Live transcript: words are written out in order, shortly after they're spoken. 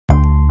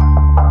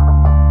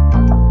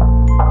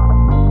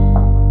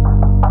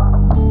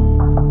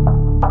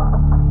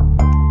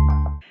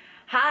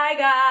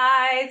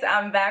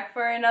I'm back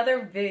for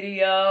another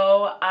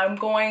video. I'm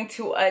going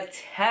to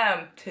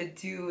attempt to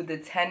do the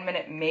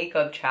 10-minute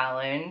makeup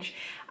challenge.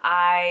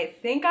 I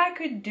think I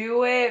could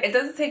do it. It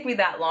doesn't take me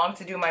that long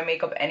to do my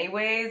makeup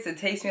anyways. It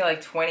takes me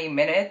like 20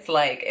 minutes,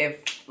 like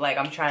if like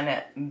I'm trying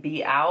to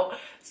be out.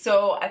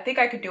 So I think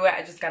I could do it.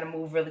 I just gotta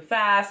move really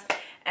fast.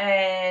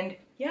 And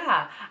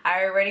yeah,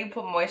 I already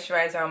put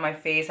moisturizer on my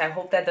face. I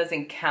hope that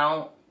doesn't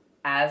count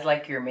as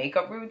like your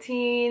makeup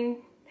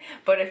routine.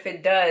 But if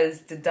it does,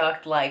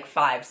 deduct like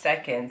 5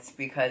 seconds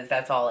because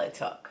that's all it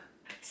took.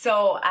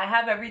 So I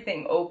have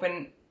everything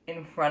open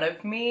in front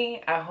of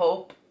me. I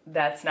hope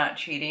that's not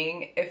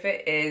cheating. If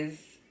it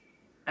is,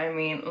 I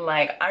mean,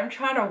 like, I'm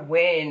trying to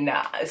win,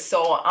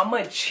 so I'm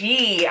a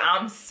cheat.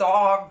 I'm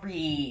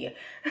sorry.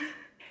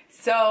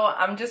 So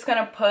I'm just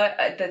gonna put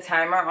the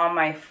timer on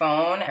my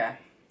phone. Okay.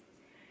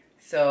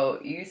 So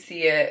you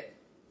see it.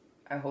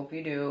 I hope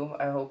you do.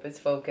 I hope it's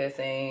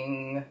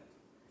focusing.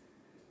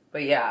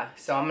 But yeah,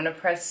 so I'm gonna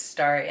press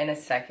start in a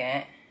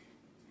second.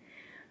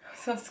 I'm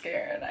so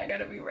scared. I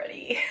gotta be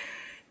ready.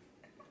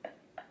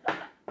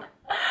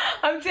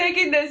 I'm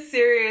taking this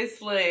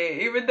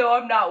seriously, even though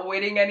I'm not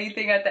winning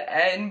anything at the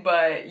end,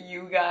 but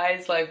you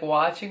guys like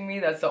watching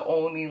me, that's the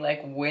only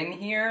like win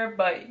here.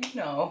 But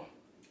you know,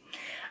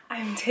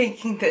 I'm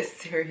taking this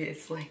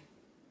seriously.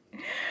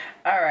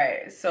 All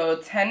right, so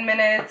 10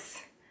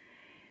 minutes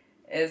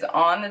is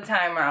on the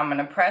timer. I'm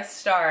gonna press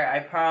start. I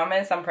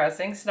promise I'm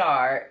pressing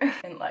start.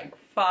 In like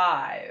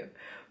 5,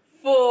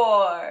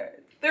 4,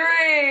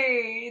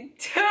 3,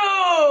 2.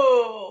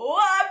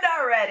 I'm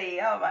not ready.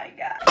 Oh my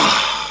god.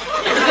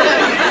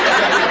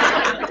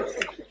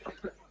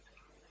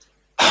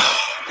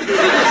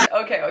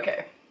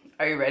 Okay.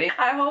 Are you ready?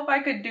 I hope I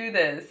could do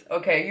this.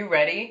 Okay, you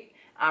ready?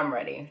 I'm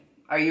ready.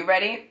 Are you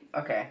ready?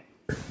 Okay.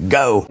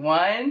 Go.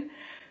 1,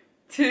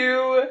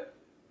 2,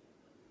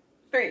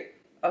 3.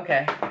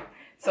 Okay.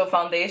 So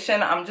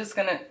foundation, I'm just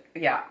gonna,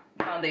 yeah,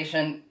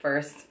 foundation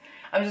first.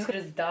 I'm just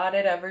gonna dot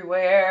it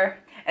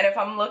everywhere. And if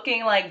I'm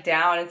looking like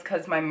down, it's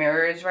because my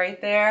mirror is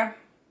right there.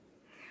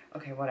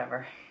 Okay,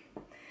 whatever.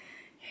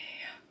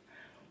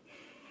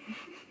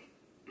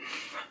 Yeah.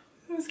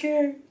 I'm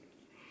scared.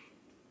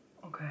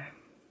 Okay.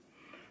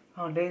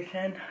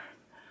 Foundation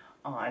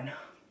on.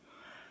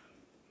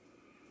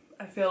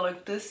 I feel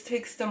like this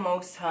takes the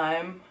most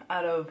time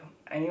out of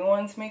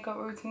anyone's makeup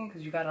routine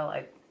because you gotta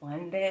like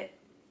blend it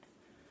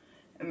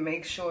and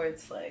make sure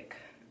it's like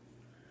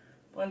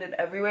blended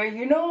everywhere.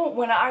 You know,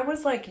 when I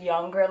was like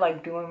younger,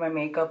 like doing my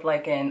makeup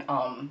like in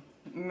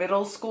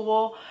middle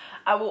school,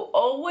 I will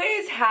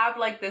always have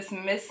like this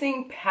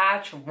missing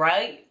patch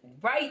right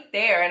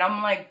there, and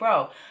I'm like,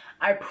 bro,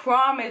 I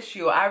promise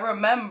you, I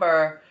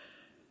remember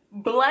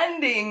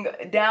blending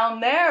down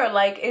there.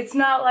 Like, it's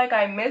not like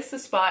I missed a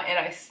spot and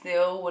I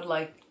still would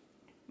like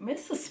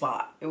miss a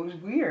spot. It was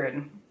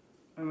weird,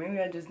 or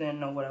maybe I just didn't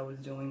know what I was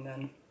doing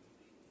then.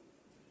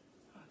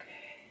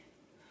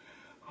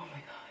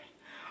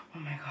 Oh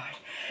my god.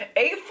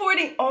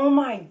 8:40. Oh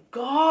my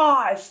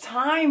gosh.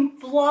 Time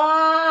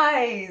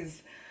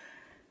flies.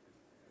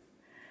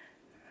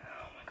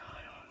 Oh my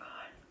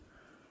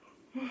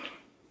god.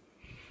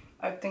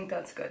 I think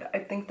that's good. I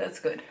think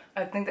that's good.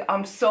 I think that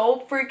I'm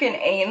so freaking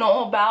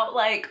anal about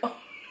like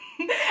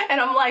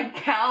and I'm like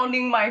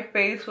pounding my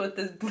face with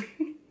this blue.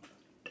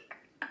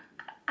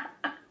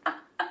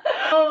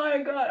 Oh my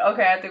god.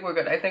 Okay, I think we're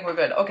good. I think we're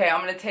good. Okay, I'm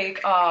gonna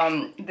take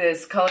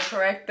this color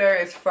corrector.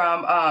 It's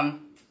from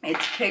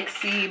it's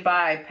Pixi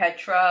by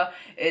Petra.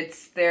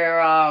 It's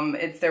their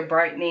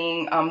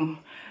brightening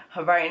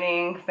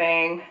brightening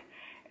thing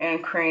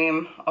and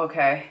cream.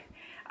 Okay,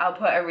 I'll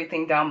put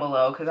everything down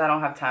below because I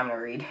don't have time to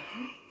read.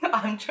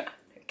 I'm trying to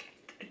get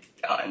this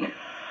done.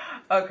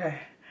 Okay,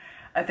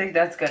 I think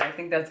that's good. I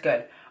think that's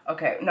good.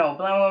 Okay, no,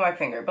 blend with my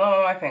finger. Blend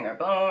with my finger.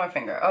 Blend with my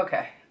finger.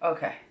 Okay.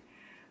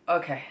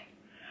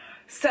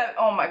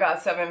 Oh my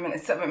god, 7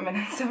 minutes.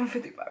 7:55.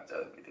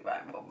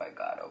 7:55. Oh my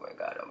god.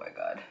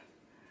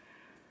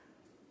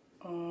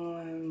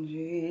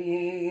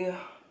 OMG. Oh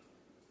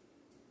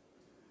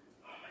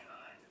my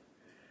god.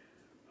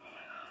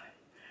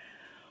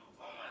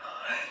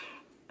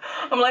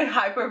 I'm like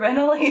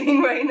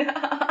hyperventilating right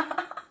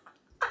now.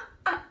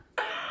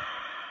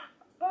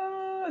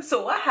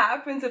 So what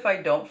happens if I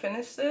don't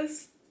finish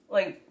this?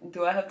 Like,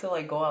 do I have to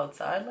like go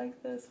outside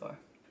like this or?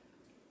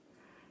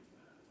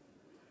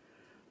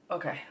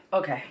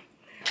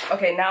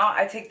 Okay, now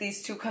I take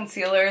these two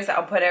concealers,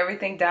 I'll put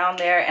everything down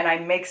there and I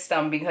mix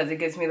them because it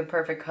gives me the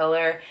perfect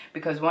color,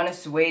 because one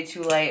is way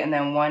too light and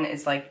then one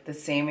is like the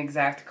same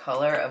exact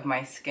color of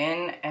my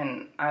skin,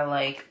 and I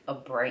like a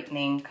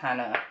brightening kind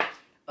of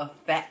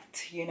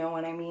effect, you know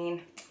what I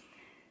mean?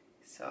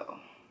 So,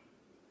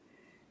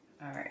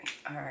 all right,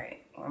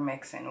 we're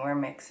mixing.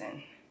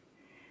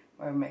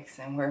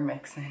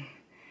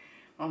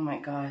 Oh my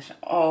gosh.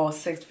 Oh,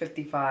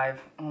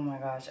 6:55. Oh my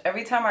gosh.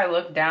 Every time I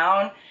look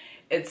down,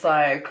 it's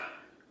like,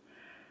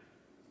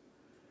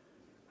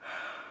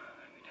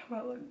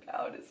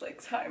 it's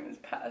like time is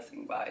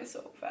passing by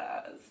so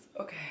fast.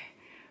 Okay.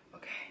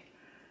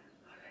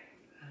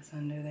 That's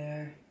under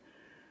there.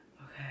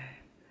 Okay.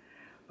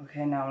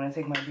 Okay, now I'm gonna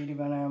take my beauty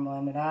blender and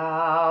blend it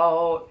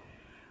out.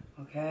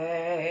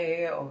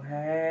 Okay,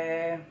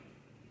 okay.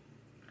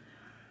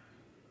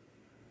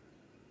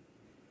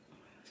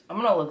 I'm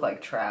gonna look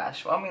like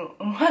trash. I mean,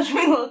 watch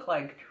me look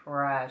like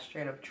trash,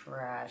 straight up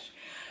trash.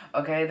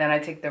 Okay, then I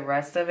take the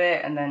rest of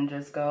it and then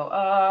just go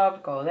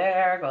up, go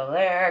there, go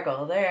there,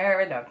 go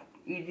there. That's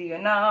easy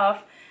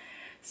enough.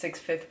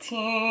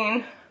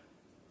 6:15.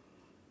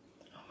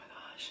 Oh my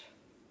gosh.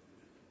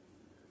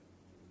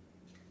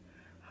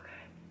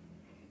 Okay.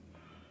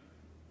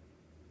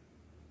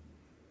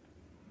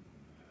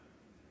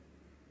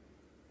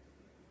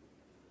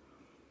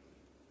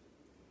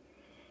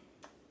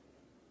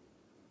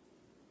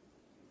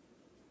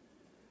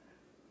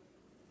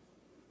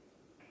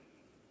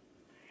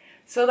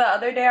 So the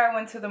other day I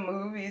went to the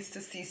movies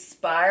to see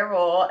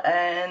Spiral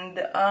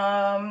and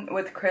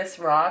with Chris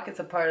Rock.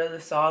 It's a part of the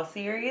Saw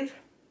series.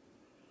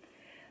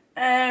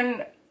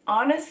 And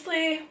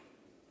honestly,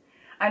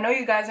 I know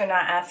you guys are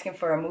not asking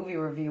for a movie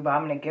review, but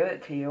I'm gonna give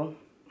it to you.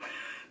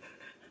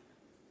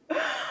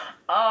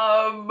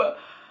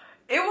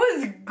 It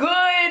was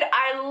good.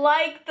 I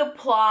like the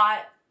plot.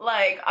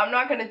 Like, I'm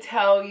not gonna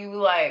tell you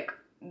like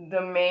the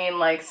main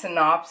like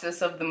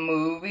synopsis of the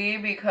movie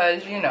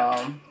because, you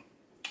know,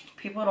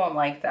 people don't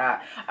like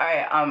that. All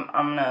right, I'm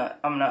gonna.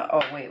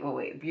 Oh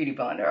wait. Beauty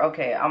blender.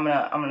 Okay, I'm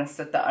gonna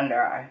set the under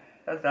eye.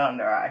 That's the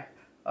under eye.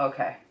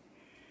 Okay.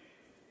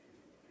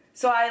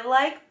 So I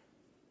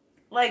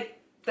like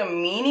the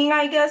meaning,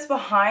 I guess,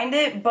 behind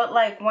it. But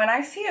like when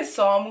I see a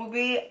Saw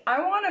movie, I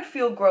want to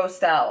feel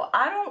grossed out.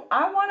 I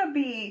want to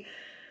be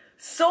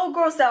so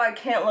grossed out I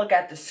can't look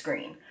at the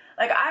screen.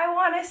 Like I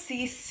want to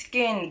see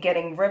skin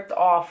getting ripped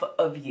off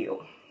of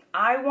you.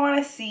 I want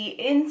to see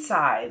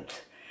inside.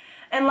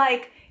 And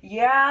like,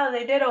 yeah,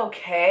 they did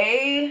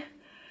okay,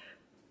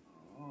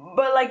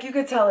 but like you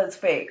could tell it's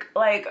fake.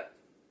 Like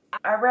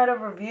I read a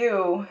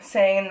review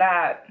saying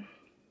that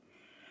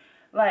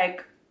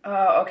like,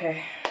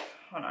 okay,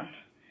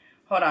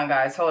 hold on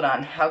guys, hold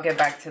on. I'll get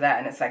back to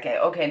that in a second.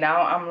 Okay,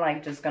 now I'm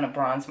like just gonna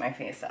bronze my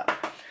face up.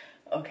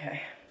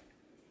 Okay.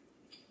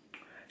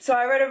 So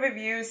I read a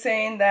review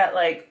saying that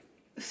like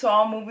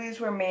Saw movies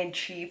were made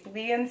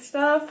cheaply and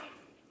stuff.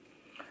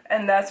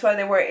 And that's why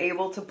they were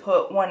able to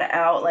put one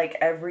out like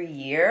every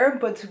year.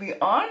 But to be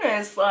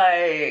honest,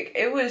 like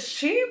it was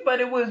cheap, but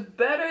it was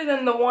better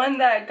than the one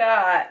that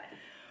got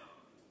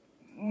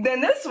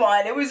than this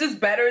one. It was just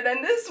better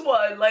than this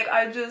one. Like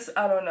I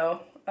don't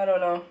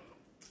know.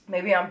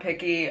 Maybe I'm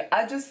picky.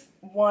 I just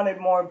wanted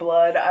more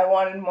blood. I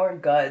wanted more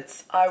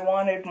guts. I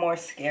wanted more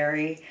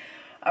scary.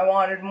 I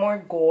wanted more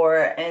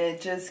gore, and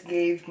it just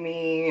gave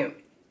me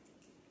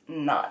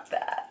not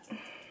that.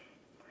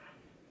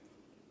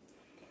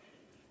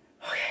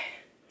 Okay.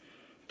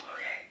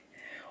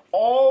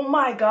 Oh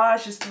my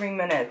gosh, it's 3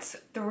 minutes.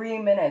 3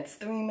 minutes.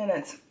 3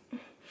 minutes.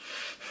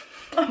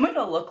 I'm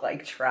gonna look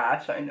like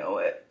trash, I know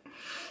it.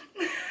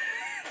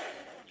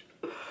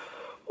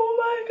 Oh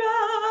my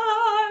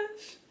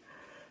gosh.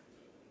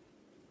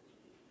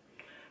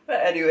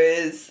 But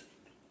anyways,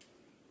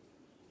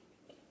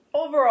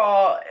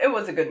 overall, it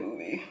was a good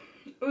movie.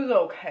 It was an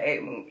okay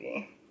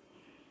movie.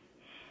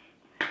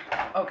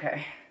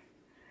 Okay.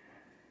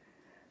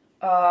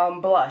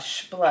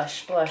 Blush.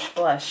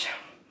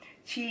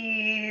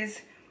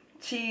 Cheese.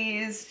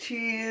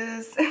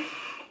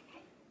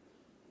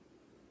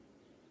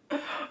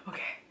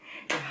 Okay,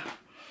 yeah.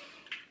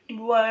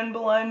 Blend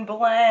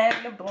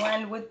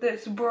with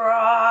this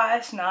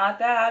brush, not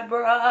that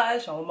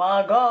brush. Oh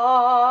my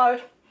gosh.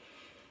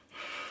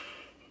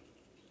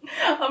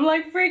 I'm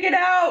like freaking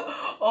out.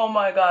 Oh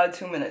my god,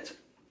 2 minutes.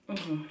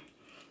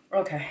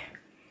 Okay.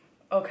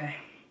 Alright,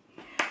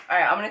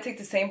 I'm gonna take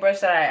the same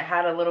brush that I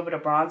had a little bit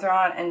of bronzer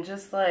on and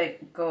just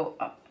like go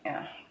up,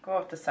 go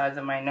up the sides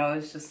of my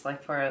nose, just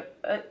like for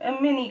a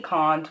mini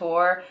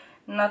contour.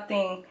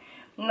 Nothing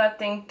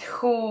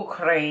too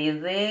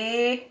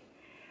crazy.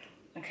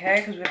 Okay,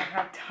 because we don't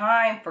have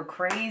time for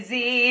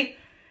crazy.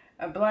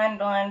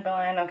 Blend.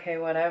 Okay,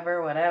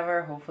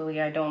 whatever.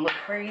 Hopefully I don't look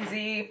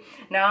crazy.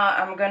 Now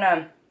I'm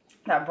gonna,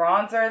 that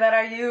bronzer that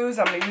I use,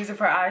 I'm gonna use it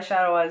for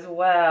eyeshadow as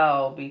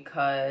well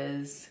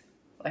because,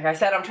 like I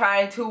said, I'm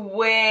trying to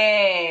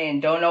win.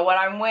 Don't know what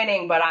I'm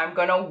winning, but I'm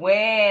gonna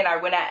win. I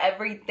win at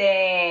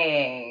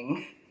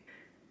everything.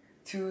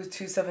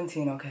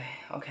 217. Okay.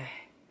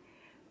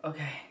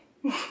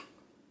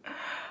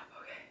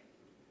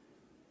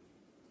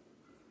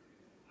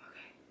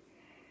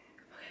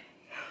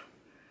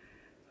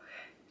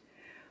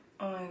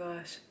 Oh my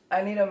gosh.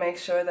 I need to make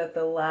sure that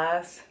the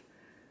last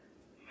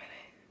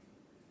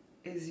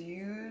minute is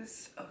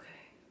used. Okay.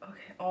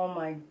 Oh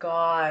my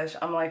gosh.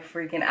 I'm like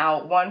freaking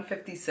out.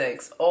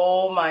 1:56.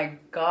 Oh my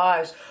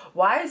gosh.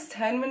 Why is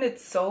 10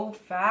 minutes so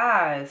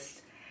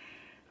fast?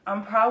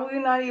 I'm probably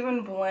not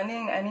even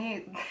blending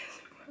any.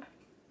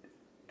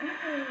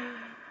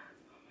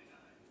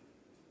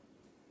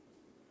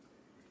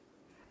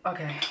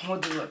 Okay, we'll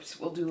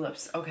do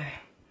lips. Okay.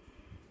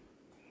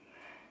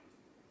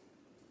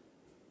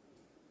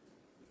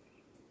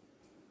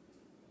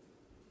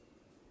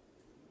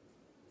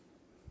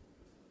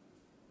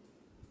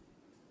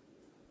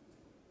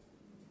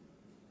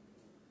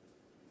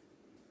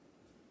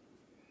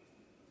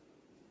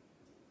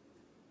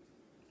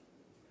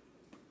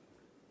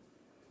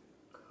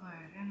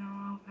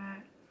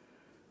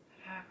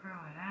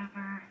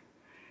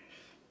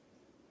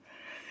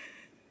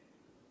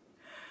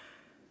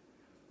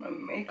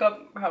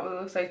 makeup probably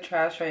looks like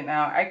trash right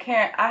now. I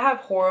have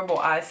horrible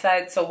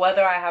eyesight, so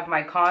whether I have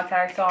my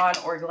contacts on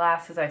or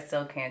glasses, I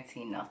still can't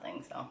see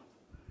nothing, so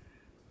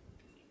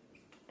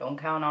don't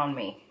count on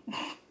me.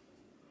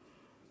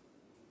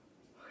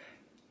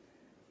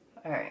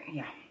 All right,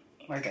 yeah,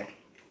 we're good.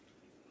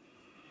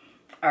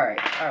 All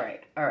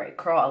right,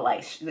 crawl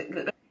light.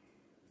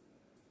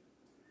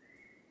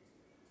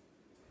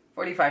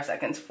 45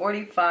 seconds,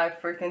 45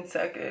 freaking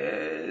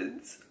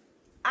seconds.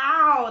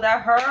 Ow,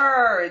 that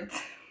hurt.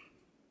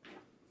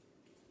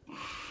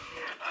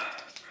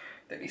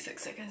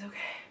 36 seconds, okay.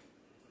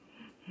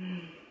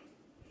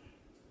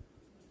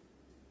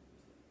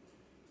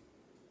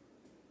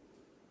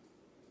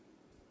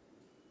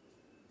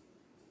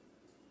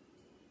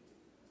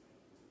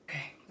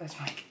 Okay, that's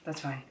fine,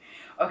 that's fine.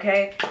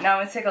 Okay, now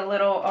I'm gonna take a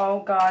little,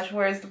 oh gosh,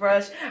 where's the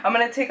brush? I'm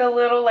gonna take a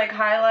little like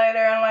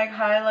highlighter and like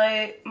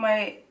highlight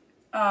my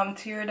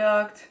tear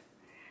duct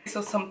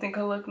so something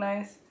could look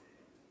nice.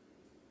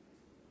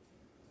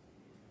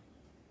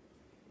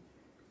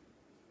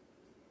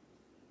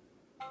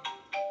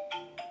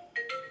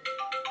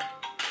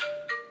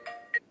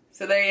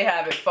 So there you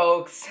have it,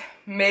 folks.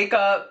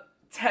 Makeup,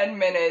 10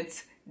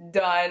 minutes,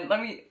 done. Let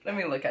me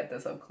look at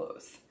this up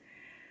close.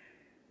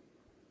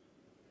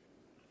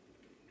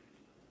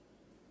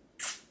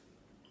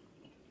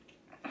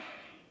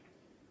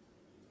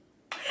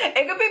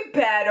 It could be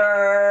better,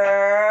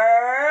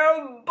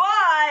 but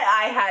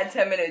I had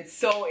 10 minutes,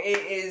 so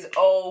it is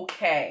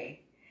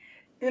okay.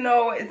 You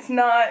know, it's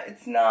not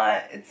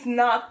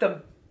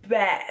the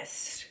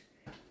best.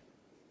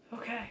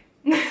 Okay.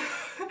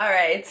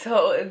 Alright,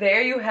 so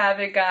there you have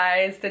it,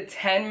 guys. The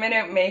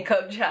 10-minute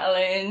makeup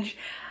challenge.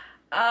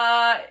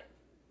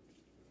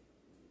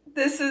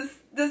 This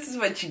is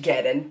what you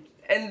get, and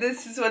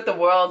this is what the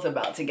world's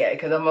about to get,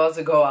 because I'm about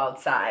to go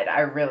outside. I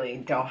really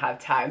don't have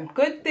time.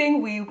 Good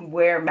thing we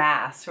wear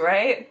masks,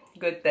 right?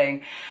 Good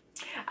thing.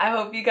 I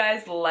hope you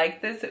guys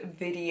liked this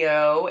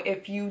video.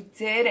 If you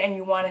did and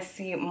you want to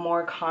see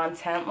more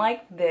content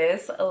like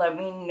this, let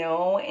me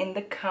know in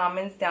the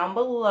comments down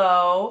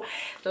below.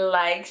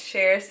 Like,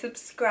 share,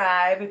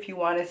 subscribe if you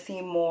want to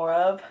see more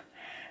of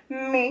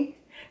me,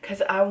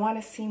 because I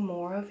want to see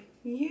more of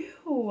you.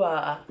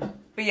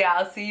 But yeah,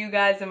 I'll see you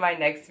guys in my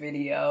next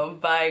video.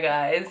 Bye,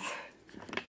 guys.